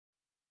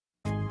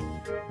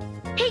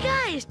Hey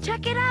guys,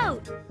 check it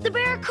out! The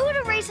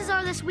Barracuda races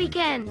are this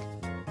weekend!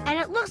 And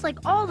it looks like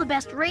all the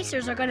best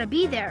racers are gonna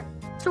be there.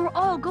 So we're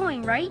all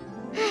going, right?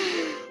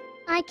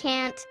 I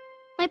can't.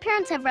 My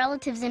parents have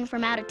relatives in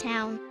from out of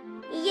town.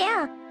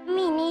 Yeah,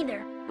 me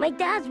neither. My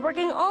dad's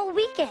working all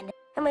weekend,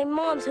 and my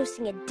mom's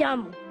hosting a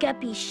dumb,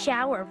 guppy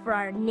shower for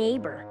our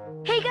neighbor.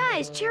 Hey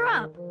guys, cheer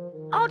up!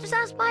 I'll just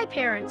ask my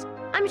parents.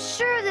 I'm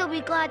sure they'll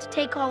be glad to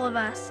take all of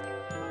us.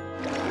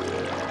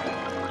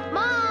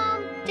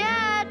 Mom!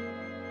 Dad!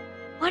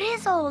 What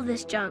is all of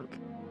this junk?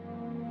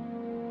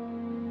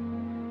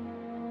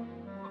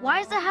 Why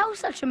is the house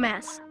such a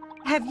mess?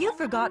 Have you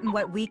forgotten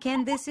what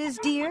weekend this is,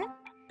 dear?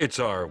 It's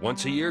our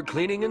once-a-year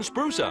cleaning and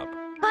spruce up.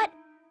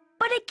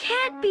 But it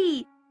can't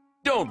be!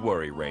 Don't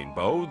worry,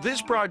 Rainbow.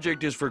 This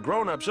project is for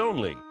grown-ups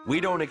only. We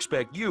don't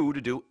expect you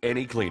to do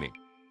any cleaning.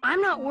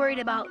 I'm not worried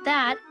about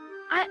that.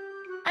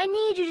 I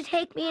need you to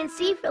take me and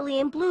see Philly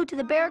and Blue to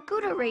the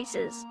Barracuda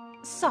races.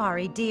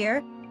 Sorry,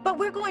 dear, but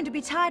we're going to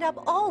be tied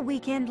up all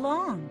weekend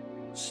long.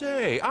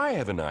 Say, I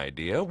have an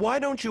idea. Why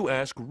don't you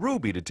ask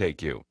Ruby to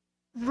take you?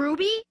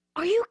 Ruby?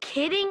 Are you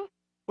kidding?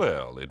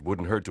 Well, it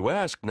wouldn't hurt to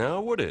ask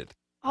now, would it?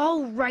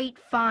 All right,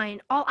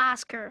 fine. I'll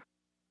ask her.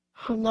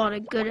 A lot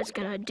of good it's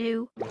gonna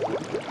do.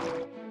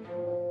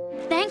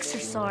 Thanks,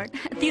 Resort.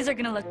 These are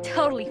gonna look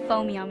totally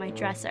foamy on my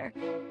dresser.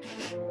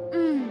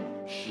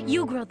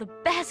 You grow the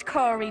best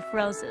coral reef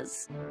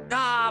roses.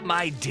 Ah,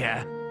 my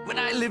dear. When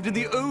I lived in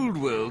the old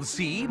world,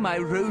 see, my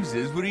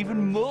roses were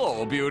even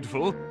more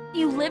beautiful.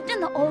 You lived in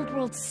the old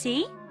world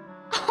sea?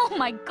 Oh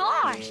my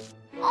gosh!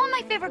 All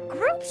my favorite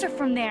groups are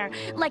from there,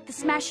 like the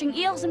Smashing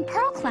Eels and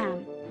Pearl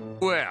Clam.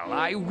 Well,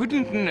 I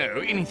wouldn't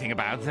know anything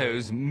about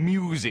those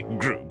music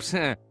groups,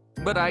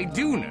 but I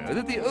do know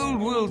that the old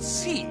world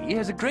sea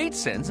has a great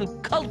sense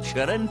of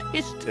culture and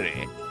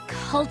history.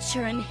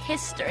 Culture and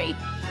history.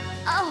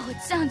 Oh,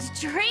 it sounds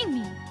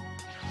dreamy.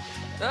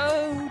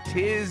 Oh,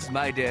 'tis,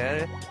 my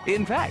dear.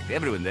 In fact,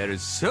 everyone there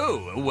is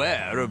so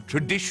aware of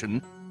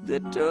tradition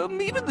that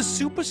even the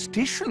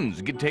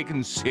superstitions get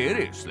taken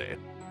seriously.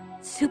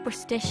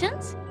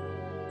 Superstitions?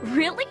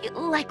 Really?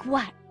 Like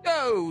what?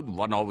 Oh,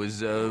 one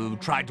always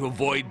tried to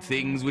avoid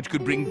things which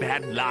could bring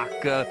bad luck,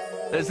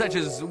 such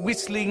as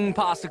whistling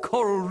past a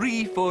coral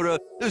reef or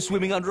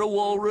swimming under a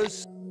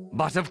walrus.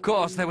 But of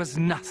course there was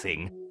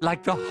nothing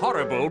like the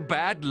horrible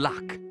bad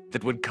luck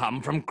that would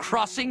come from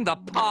crossing the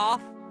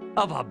path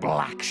of a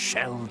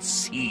black-shelled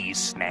sea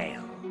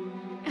snail.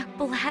 A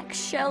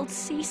black-shelled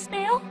sea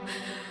snail?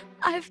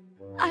 I've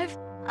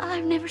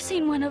never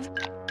seen one of...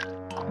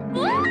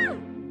 Ah!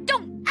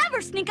 Don't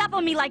ever sneak up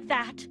on me like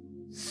that!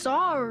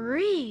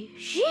 Sorry.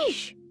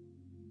 Sheesh.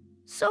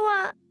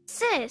 So,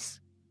 sis,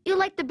 you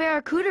like the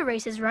Barracuda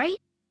races, right?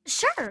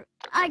 Sure,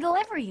 I go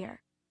every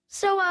year.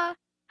 So, how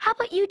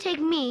about you take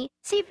me,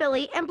 Sea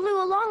Philly, and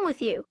Blue along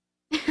with you?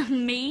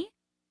 Me?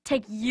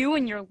 Take you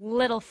and your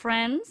little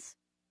friends?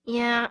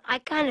 Yeah, I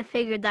kind of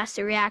figured that's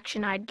the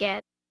reaction I'd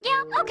get.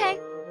 Yeah, okay.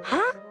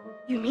 Huh?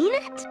 You mean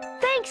it?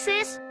 Thanks,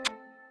 sis.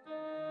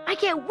 I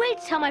can't wait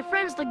to tell my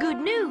friends the good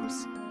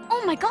news.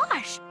 Oh my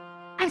gosh!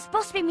 I'm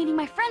supposed to be meeting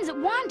my friends at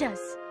Wanda's.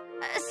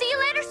 See you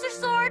later, Sir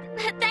Sword.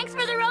 Thanks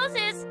for the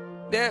roses.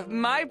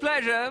 My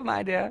pleasure,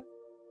 my dear.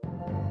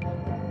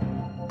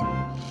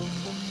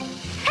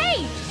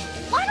 Hey!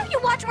 Why don't you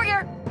watch where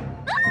you're...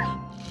 Ah!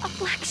 A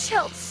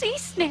black-shelled sea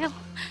snail.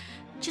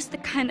 Just the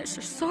kind that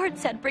Sir Sword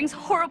said brings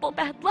horrible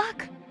bad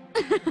luck.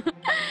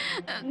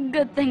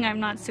 Good thing I'm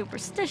not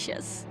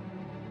superstitious.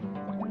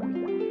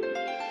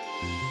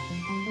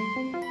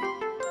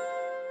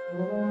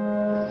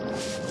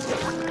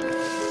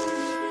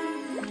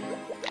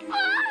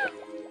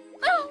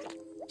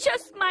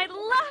 Just my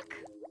luck.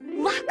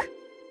 Luck?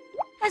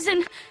 As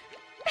in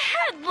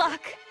bad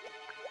luck.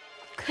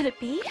 Could it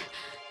be?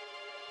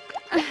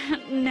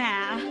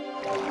 Nah.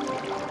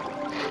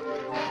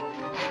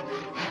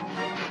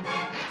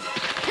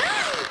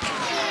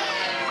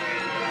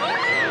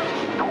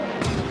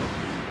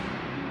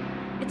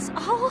 It's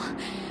all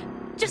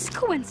just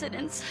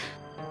coincidence.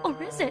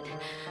 Or is it?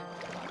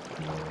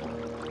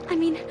 I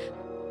mean,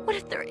 what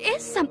if there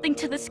is something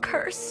to this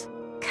curse?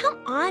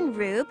 Come on,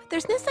 Rube.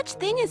 There's no such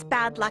thing as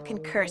bad luck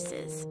and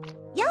curses.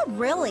 Yeah,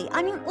 really.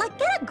 I mean, like,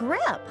 get a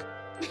grip.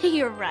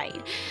 You're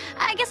right.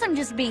 I guess I'm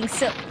just being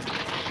silly.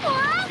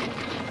 What?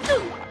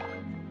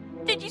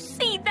 Did you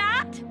see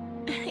that?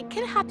 It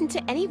could happen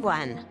to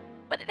anyone.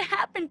 But it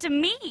happened to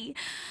me.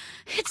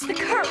 It's the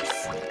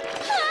curse.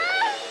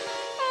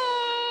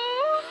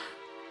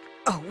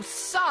 Oh,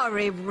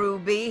 sorry,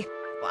 Ruby.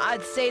 Well,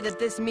 I'd say that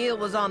this meal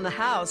was on the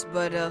house,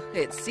 but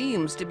it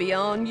seems to be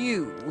on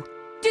you.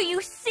 Do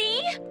you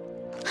see?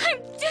 I'm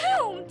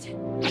doomed!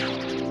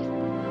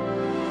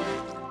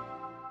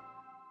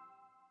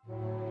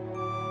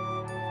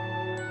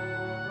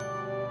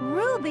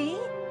 Ruby,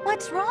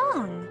 what's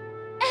wrong?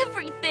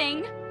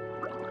 Everything!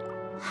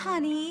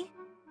 Honey,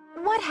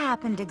 what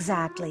happened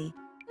exactly?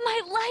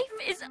 My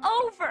life is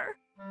over!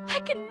 I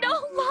can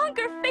no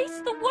longer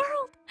face the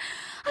world!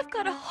 I've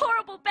got a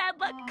horrible bad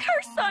luck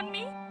curse on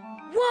me!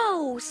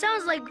 Whoa,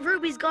 sounds like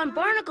Ruby's gone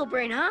barnacle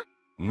brain, huh?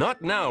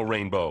 Not now,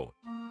 Rainbow.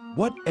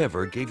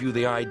 Whatever gave you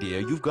the idea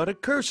you've got a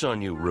curse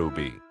on you,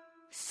 Ruby?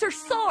 Sir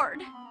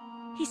Sword.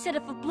 He said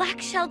if a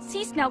black-shelled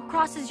sea snail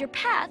crosses your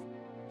path,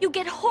 you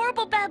get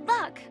horrible bad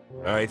luck.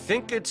 I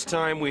think it's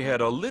time we had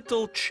a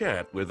little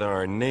chat with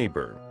our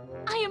neighbor.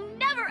 I am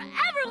never,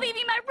 ever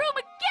leaving my room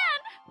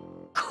again!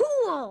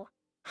 Cool!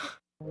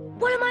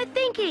 What am I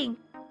thinking?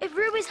 If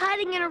Ruby's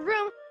hiding in a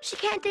room, she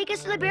can't take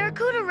us to the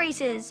Barracuda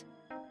races.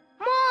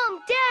 Mom,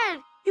 Dad,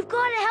 you've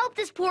got to help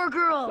this poor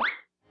girl.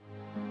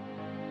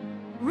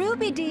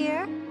 Ruby,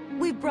 dear,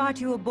 we brought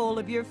you a bowl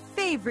of your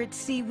favorite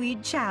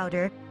seaweed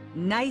chowder.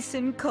 Nice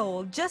and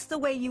cold, just the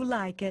way you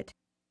like it.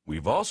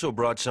 We've also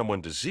brought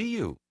someone to see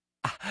you.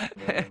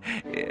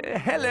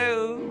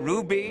 Hello,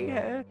 Ruby.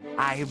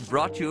 I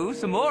brought you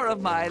some more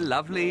of my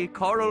lovely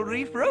coral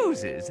reef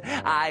roses.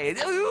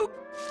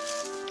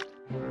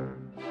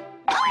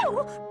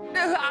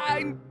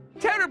 I'm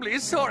terribly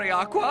sorry,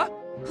 Aqua.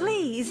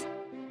 Please,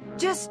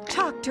 just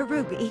talk to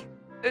Ruby.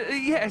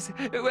 Yes,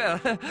 well,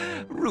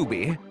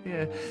 Ruby,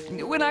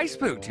 when I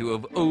spoke to you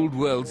of old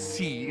world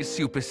sea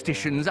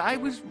superstitions, I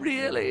was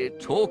really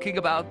talking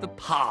about the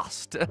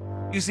past.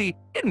 You see,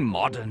 in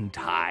modern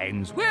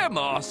times, we're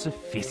more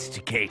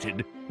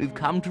sophisticated. We've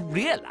come to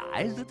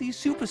realize that these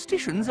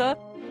superstitions are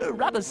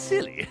rather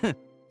silly.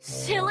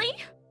 Silly?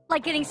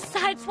 Like getting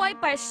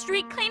sideswiped by a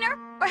street cleaner?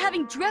 Or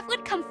having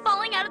driftwood come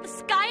falling out of the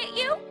sky at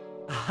you?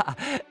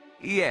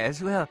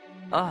 Yes, well,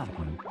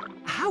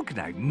 how can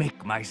I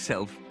make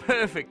myself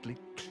perfectly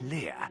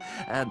clear?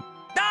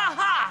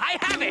 Aha! I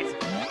have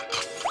it!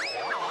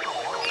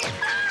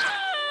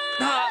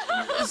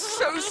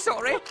 So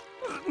sorry.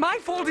 My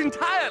fault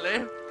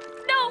entirely.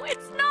 No,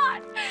 it's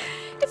not.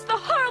 It's the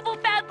horrible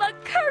bad luck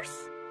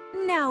curse.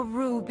 Now,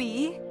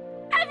 Ruby.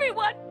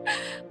 Everyone,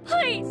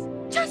 please,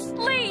 just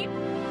leave.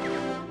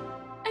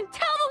 And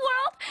tell the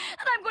world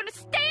that I'm going to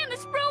stay in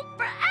this room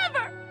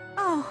forever.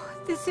 Oh,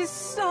 this is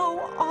so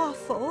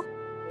awful.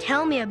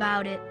 Tell me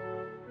about it.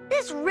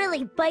 This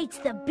really bites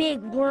the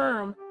big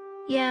worm.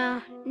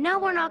 Yeah, now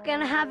we're not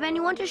gonna have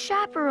anyone to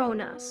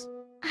chaperone us.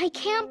 I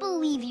can't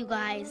believe you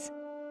guys.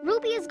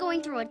 Ruby is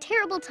going through a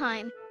terrible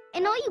time,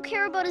 and all you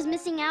care about is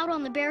missing out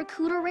on the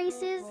Barracuda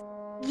races.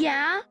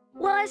 Yeah?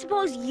 Well, I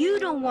suppose you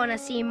don't want to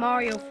see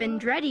Mario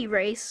Findretti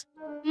race.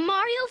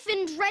 Mario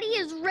Findretti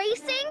is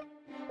racing?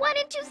 Why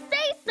didn't you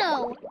say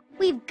so?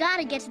 We've got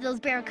to get to those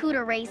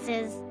Barracuda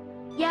races.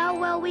 Yeah,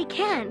 well, we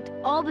can't.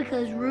 All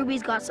because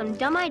Ruby's got some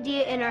dumb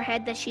idea in her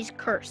head that she's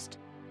cursed.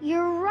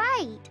 You're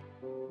right.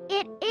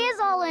 It is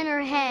all in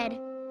her head.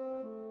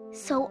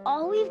 So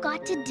all we've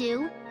got to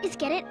do is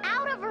get it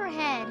out of her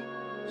head.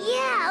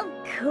 Yeah,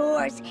 of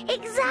course.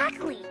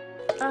 Exactly.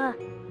 How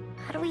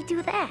do we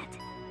do that?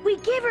 We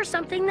give her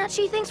something that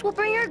she thinks will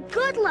bring her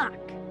good luck.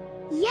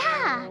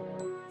 Yeah,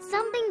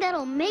 something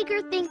that'll make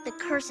her think the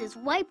curse is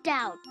wiped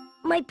out.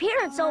 My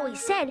parents always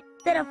said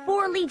that a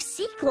 4-leaf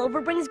sea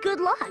clover brings good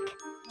luck.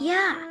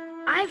 Yeah,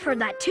 I've heard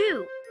that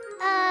too.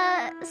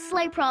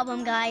 Slight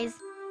problem, guys.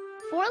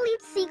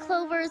 4-leaf sea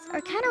clovers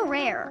are kind of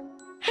rare.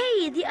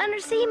 Hey, the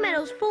undersea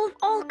meadow's full of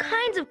all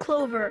kinds of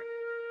clover.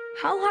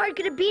 How hard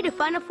could it be to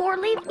find a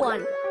 4-leaf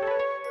one?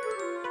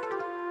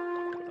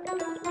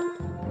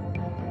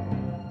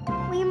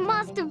 We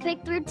must have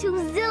picked through 2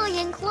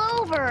 zillion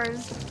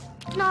clovers.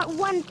 Not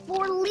one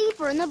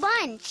 4-leafer in the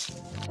bunch.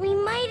 We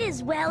might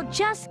as well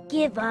just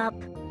give up.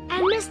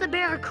 And miss the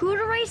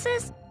Barracuda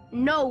races?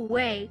 No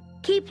way.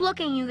 Keep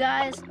looking, you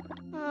guys.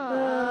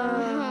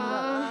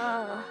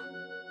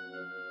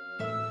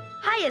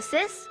 Hiya,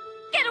 sis.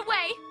 Get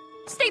away!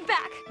 Stay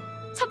back!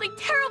 Something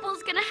terrible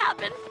is gonna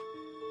happen.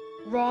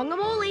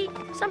 Wrong-a-moly.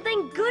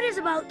 Something good is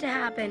about to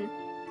happen.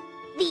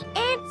 The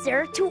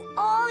answer to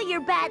all your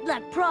bad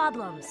luck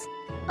problems.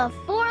 A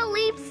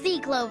 4-leaf sea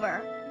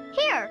clover.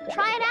 Here,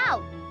 try it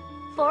out.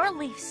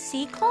 4-leaf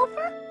sea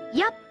clover?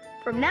 Yep.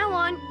 From now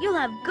on, you'll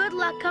have good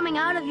luck coming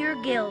out of your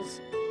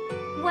gills.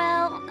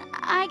 Well,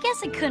 I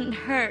guess it couldn't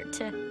hurt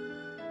to...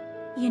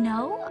 You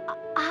know,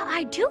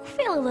 I do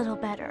feel a little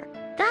better.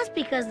 That's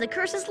because the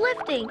curse is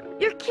lifting.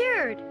 You're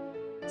cured.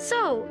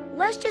 So,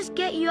 let's just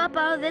get you up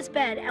out of this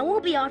bed and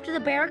we'll be off to the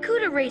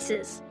Barracuda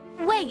races.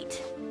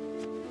 Wait.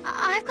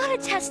 I've got to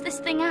test this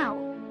thing out.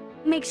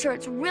 Make sure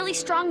it's really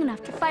strong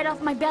enough to fight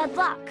off my bad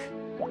luck.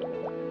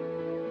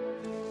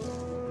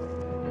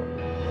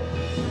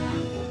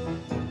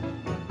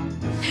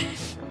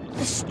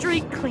 The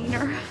street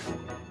cleaner.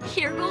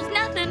 Here goes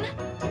nothing.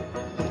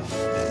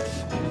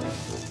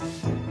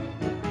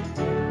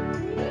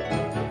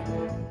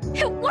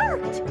 It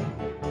worked!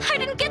 I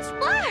didn't get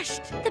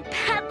splashed! The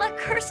bad luck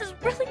curse is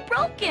really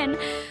broken.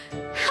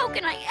 How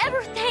can I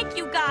ever thank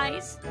you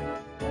guys?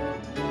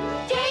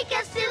 Take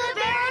us to the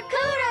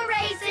Barracuda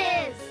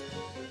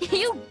races!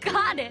 You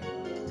got it!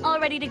 All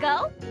ready to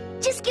go?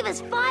 Just give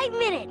us 5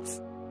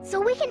 minutes.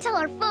 So we can tell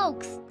our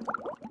folks.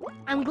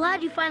 I'm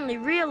glad you finally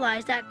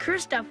realized that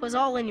curse stuff was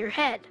all in your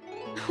head.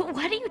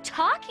 What are you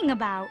talking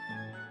about?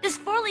 This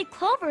 4-leaf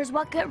clover is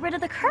what got rid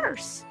of the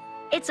curse.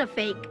 It's a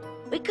fake.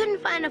 We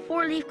couldn't find a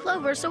 4-leaf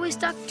clover, so we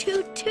stuck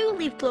 2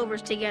 2-leaf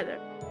clovers together.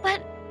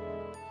 But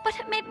but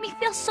it made me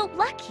feel so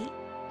lucky.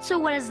 So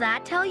what does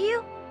that tell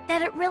you?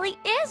 That it really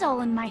is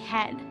all in my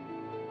head.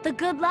 The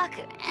good luck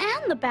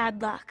and the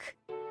bad luck.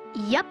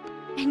 Yep.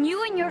 And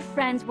you and your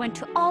friends went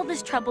to all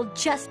this trouble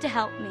just to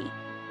help me.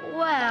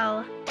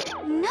 Well...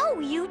 No,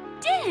 you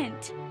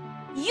didn't.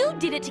 You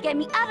did it to get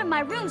me out of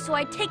my room so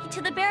I'd take you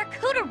to the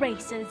Barracuda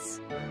races.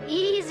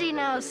 Easy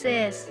now,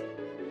 sis.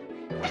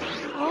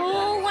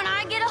 Oh, when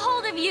I get a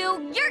hold of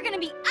you, you're gonna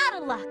be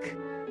out of luck.